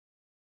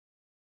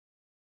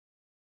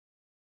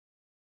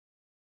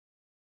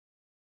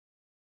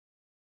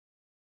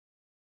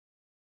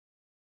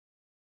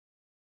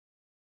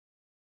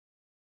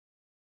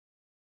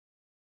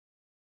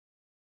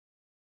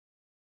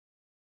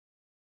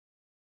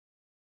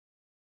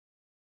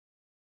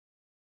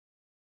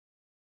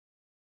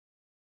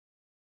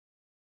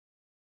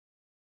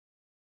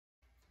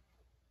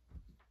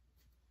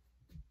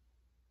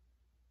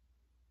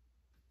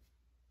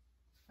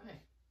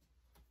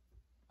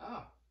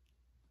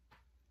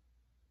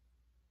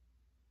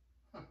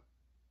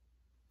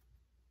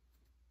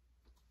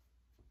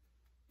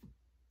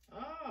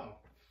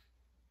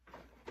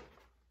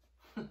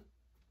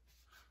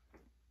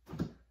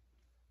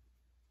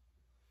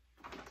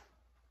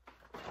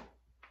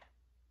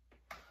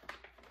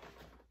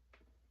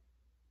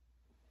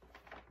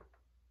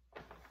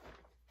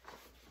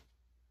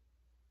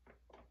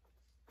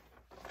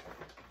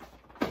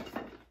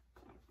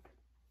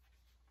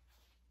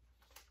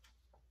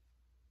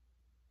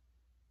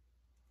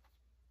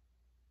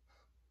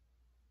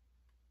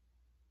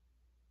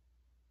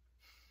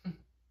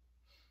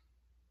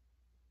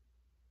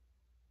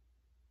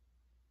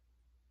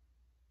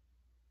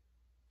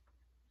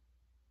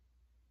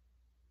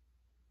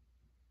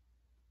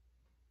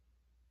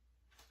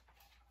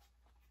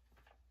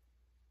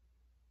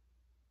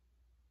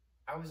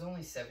I was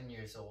only 7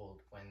 years old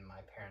when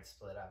my parents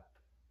split up.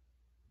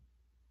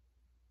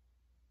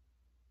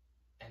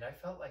 And I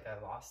felt like I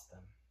lost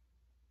them.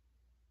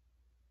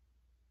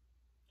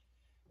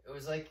 It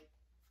was like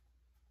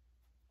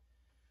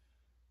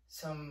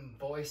some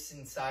voice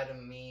inside of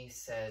me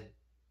said,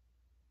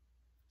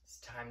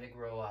 it's time to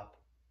grow up.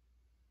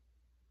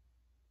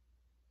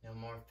 No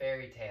more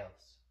fairy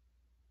tales.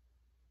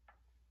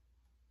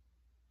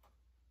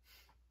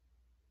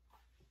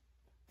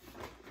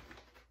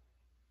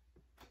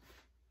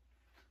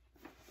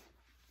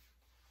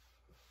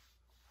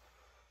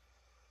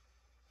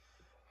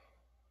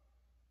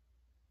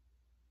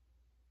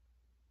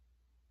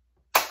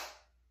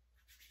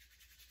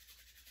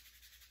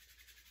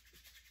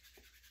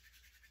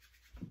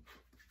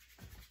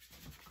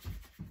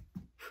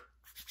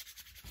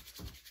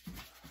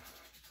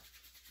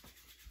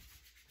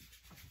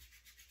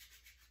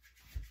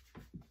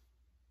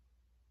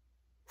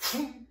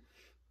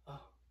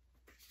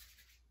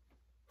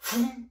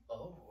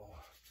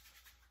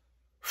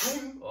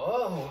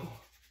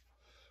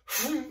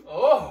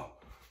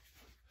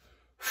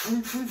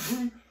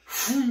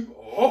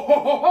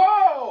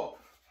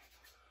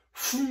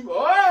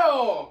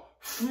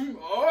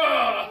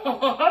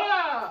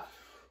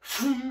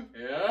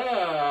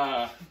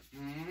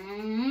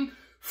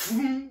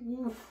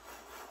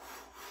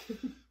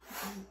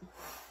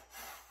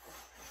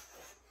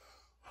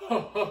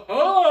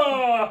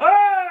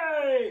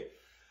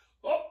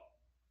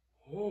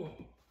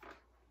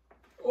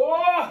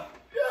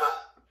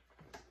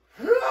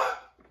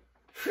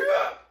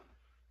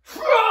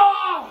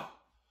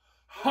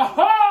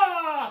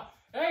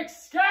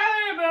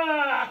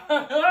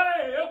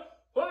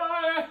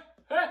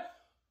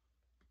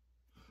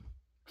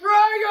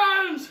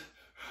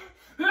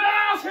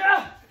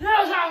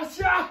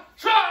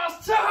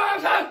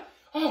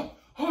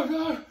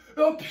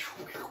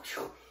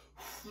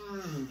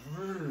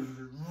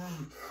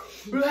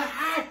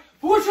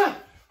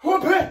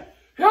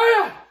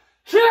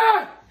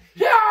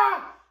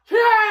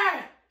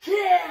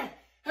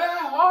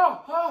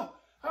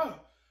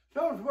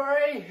 Don't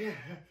worry,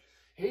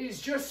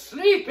 he's just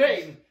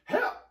sleeping.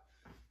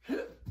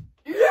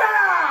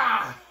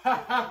 Yeah!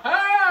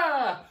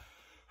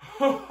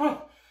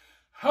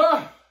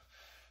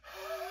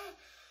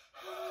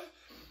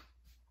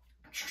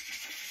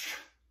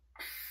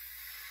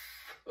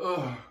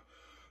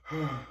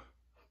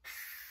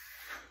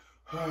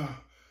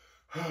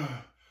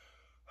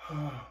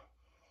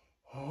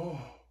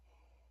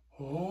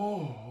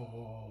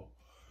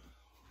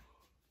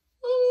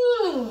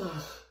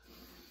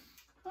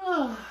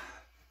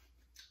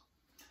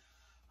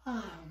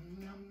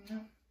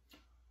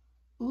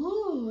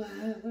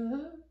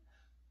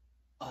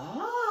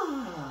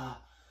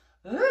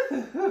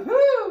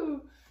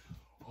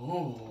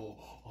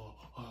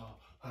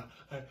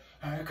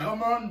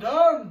 Come on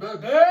down,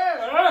 baby.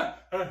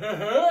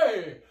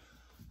 Hey.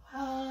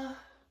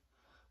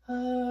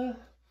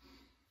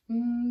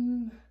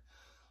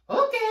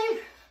 Okay.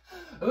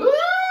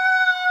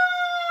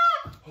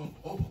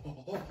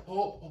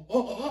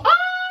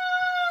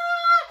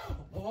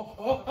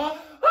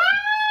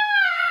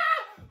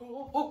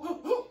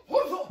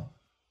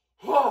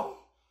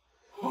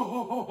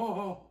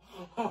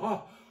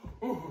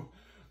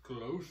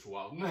 Close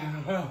one.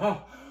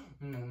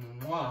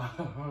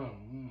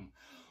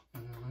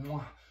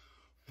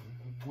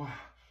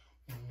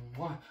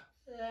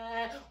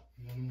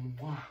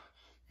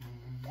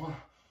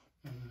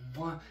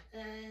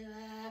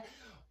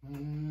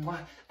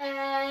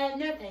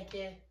 No, thank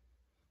you.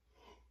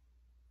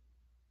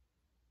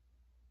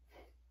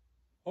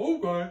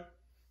 Okay.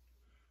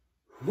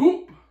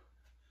 Whoop.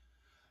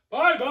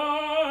 Bye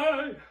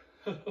bye.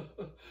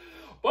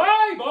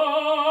 Bye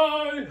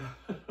bye.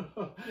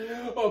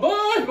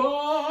 Bye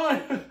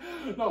bye.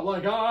 Not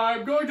like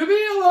I'm going to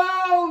be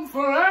alone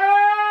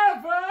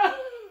forever.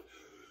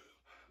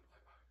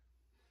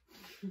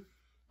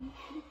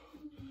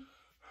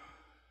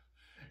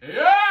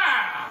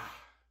 Yeah!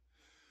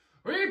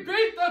 We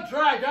beat the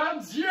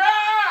dragons,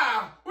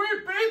 yeah! We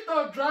beat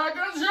the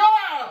dragons,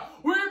 yeah!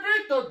 We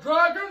beat the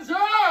dragons,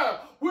 yeah!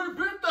 We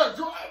beat the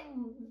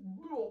dragons!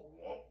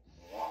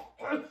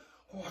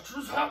 What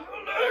is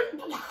happening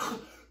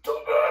to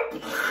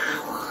me?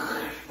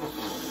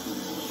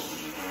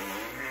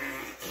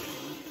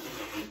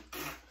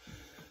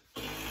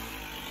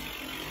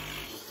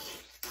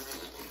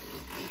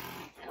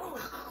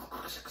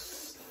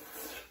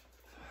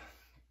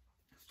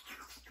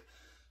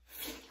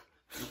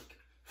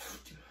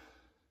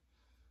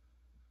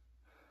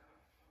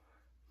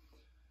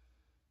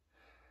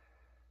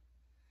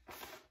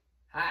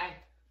 Hi.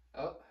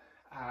 Oh,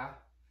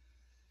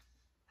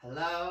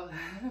 hello.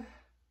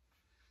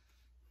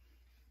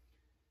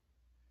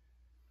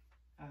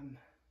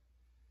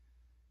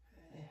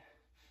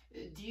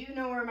 Do you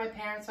know where my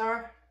parents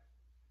are?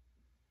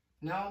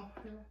 No?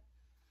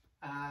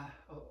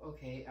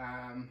 Okay,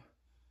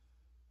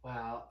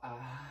 well,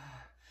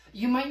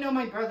 you might know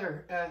my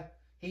brother.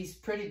 He's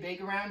pretty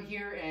big around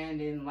here and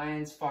in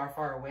lands far,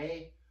 far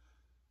away.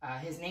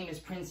 His name is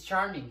Prince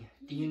Charming.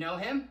 Do you know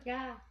him?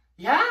 Yeah.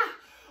 Yeah?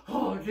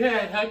 Oh,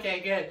 good. Okay,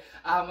 good.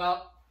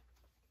 Well,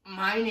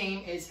 my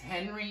name is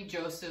Henry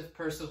Joseph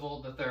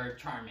Percival III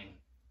Charming.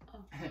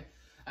 Oh.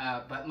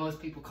 But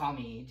most people call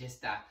me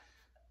just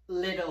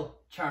Little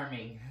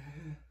Charming.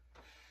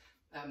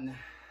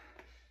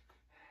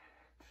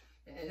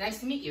 Nice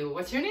to meet you.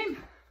 What's your name?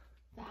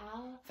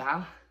 Val.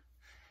 Val?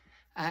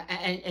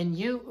 And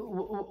you,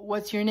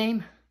 what's your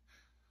name?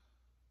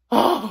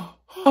 Oh,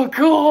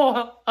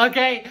 cool.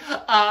 Okay.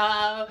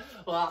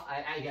 Well,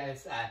 I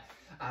guess,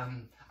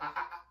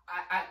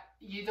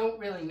 you don't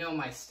really know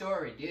my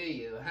story, do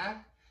you, huh?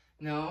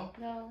 No?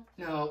 No.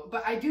 No,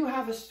 but I do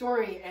have a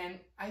story, and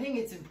I think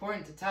it's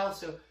important to tell,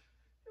 so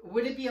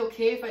would it be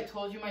okay if I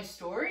told you my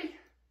story?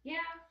 Yeah.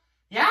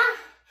 Yeah?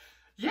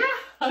 Yeah?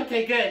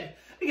 Okay, good.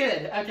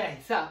 Good. Okay,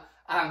 so,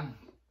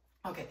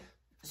 okay.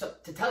 So,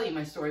 to tell you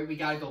my story, we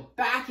gotta go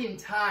back in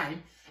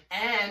time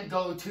and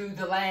go to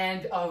the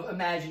land of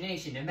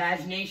imagination,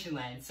 Imagination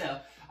Land. So,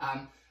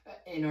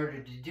 in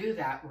order to do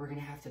that, we're gonna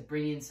have to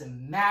bring in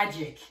some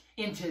magic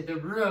into the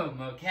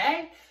room,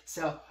 okay?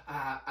 So,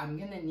 I'm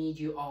gonna need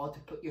you all to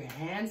put your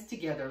hands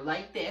together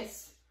like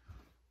this,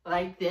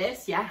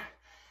 yeah?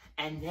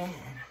 And then,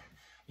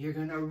 you're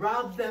gonna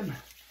rub them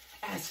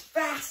as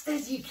fast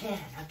as you can,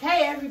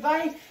 okay,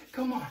 everybody?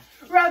 Come on,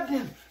 rub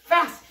them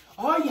fast,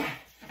 oh yeah.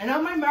 And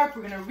on my mark,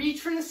 we're gonna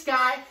reach for the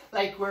sky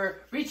like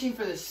we're reaching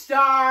for the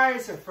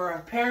stars or for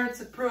our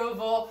parents'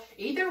 approval,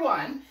 either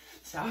one.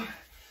 So,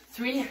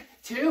 3,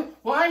 2,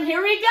 1,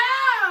 here we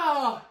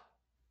go!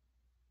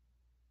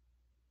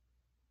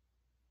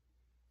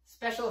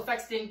 Special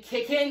effects didn't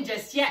kick in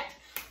just yet.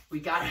 We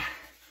gotta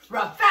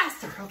rub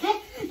faster,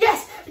 okay?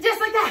 Yes, just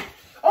like that.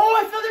 Oh,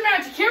 I feel the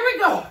magic, here we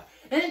go.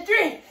 And in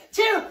 3,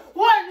 2,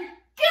 1,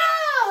 go!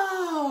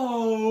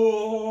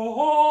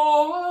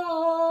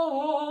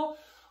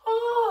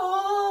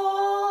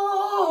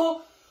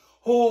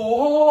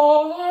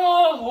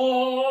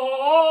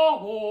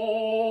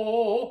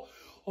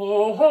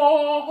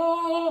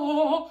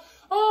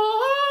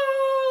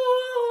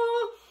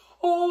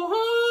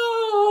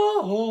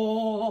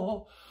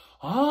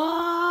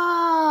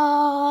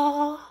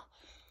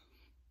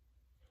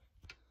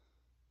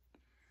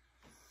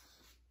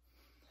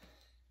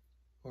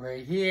 We're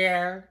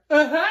here.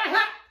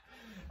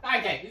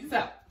 Okay,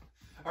 so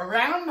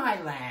around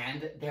my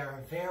land, there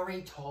are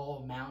very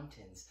tall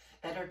mountains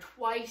that are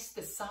twice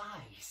the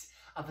size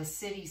of a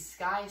city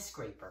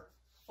skyscraper,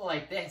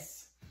 like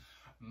this.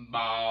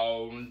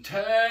 Mountains!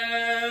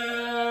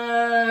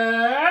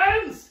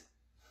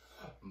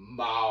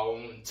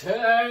 Mountains!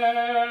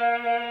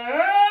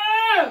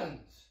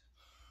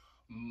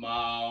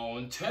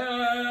 Mountains!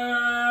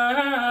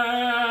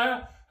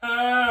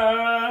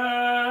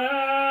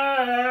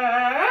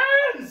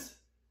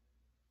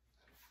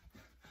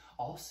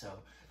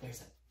 Also,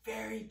 there's a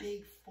very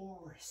big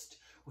forest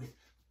with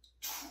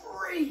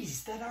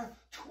trees that are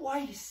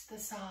twice the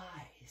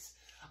size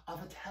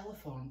of a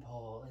telephone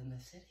pole in the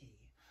city,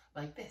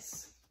 like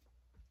this.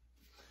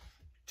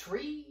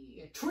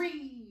 Tree,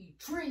 tree,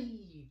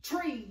 tree,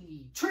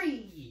 tree,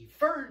 tree,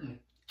 fern,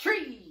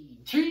 tree,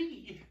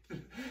 tree.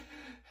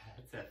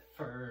 That's a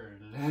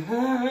fern.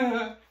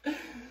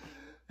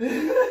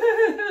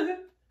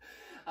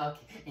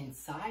 Okay,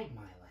 inside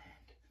my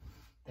land,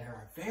 there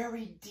are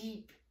very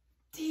deep,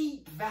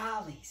 deep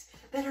valleys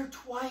that are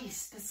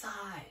twice the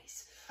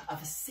size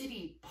of a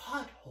city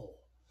pothole,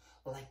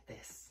 like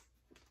this.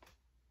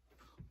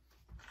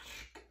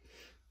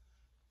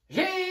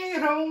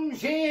 Jérôme,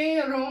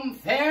 Jérôme,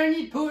 faire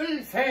ni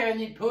poule,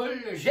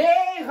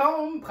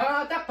 Jérôme,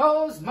 prends ta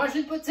pause, mange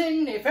une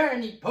poutine et faire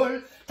ni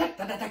poule. Tac,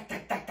 tac, tac, tac,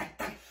 tac, tac, tac,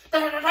 tac,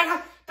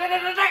 tac, tac,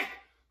 tac, tac.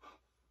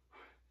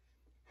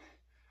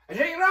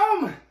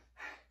 Jérôme,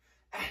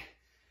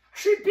 je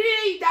suis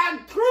pris dans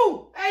le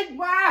trou,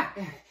 aide-moi,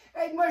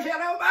 aide-moi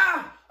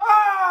Jérôme.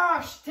 Oh,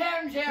 je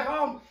t'aime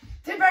Jérôme,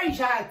 t'es bien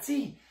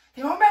gentil,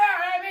 t'es mon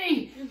meilleur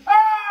ami.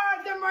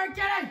 Oh, donne-moi un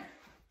câlin.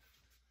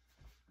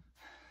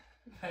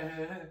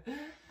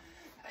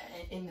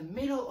 In the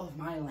middle of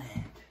my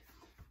land,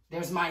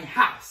 there's my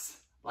house,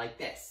 like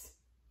this.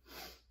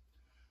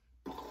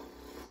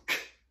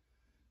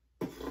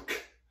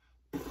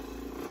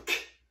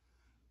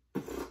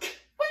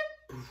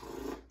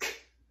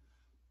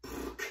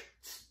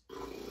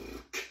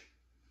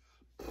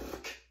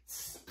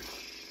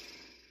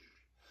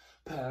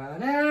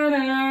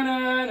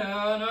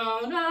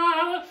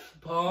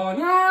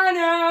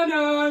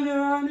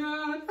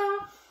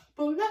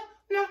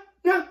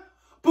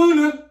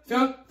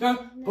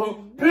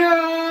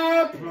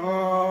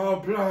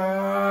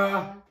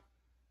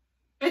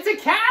 It's a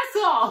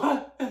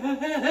castle!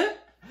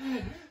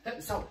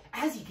 So,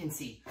 as you can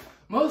see,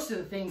 most of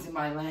the things in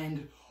my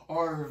land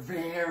are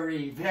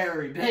very,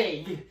 very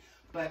big.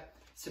 But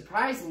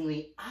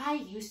surprisingly, I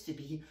used to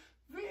be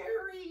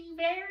very,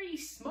 very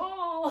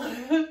small.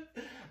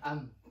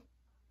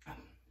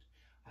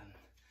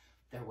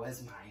 There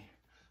was my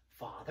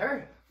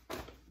father,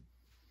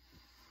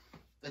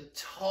 the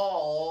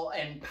tall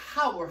and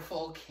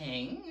powerful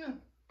king.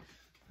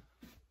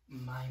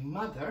 my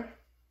mother,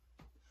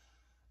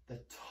 the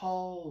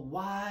tall,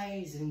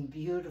 wise, and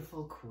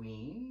beautiful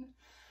queen.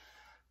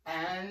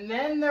 And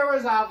then there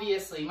was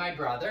obviously my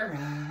brother,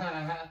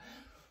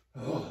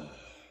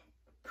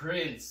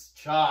 Prince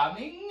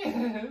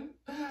Charming.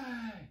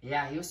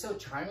 Yeah, he was so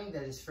charming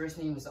that his first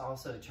name was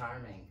also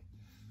Charming.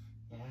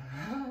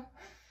 Yeah.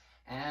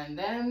 And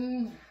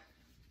then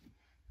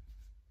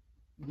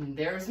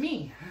there's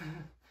me,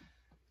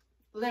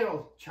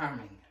 Little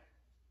Charming,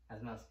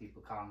 as most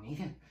people call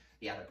me,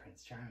 the other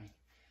Prince Charming.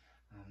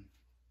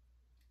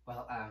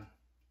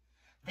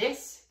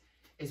 This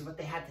is what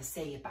they had to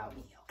say about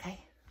me, okay?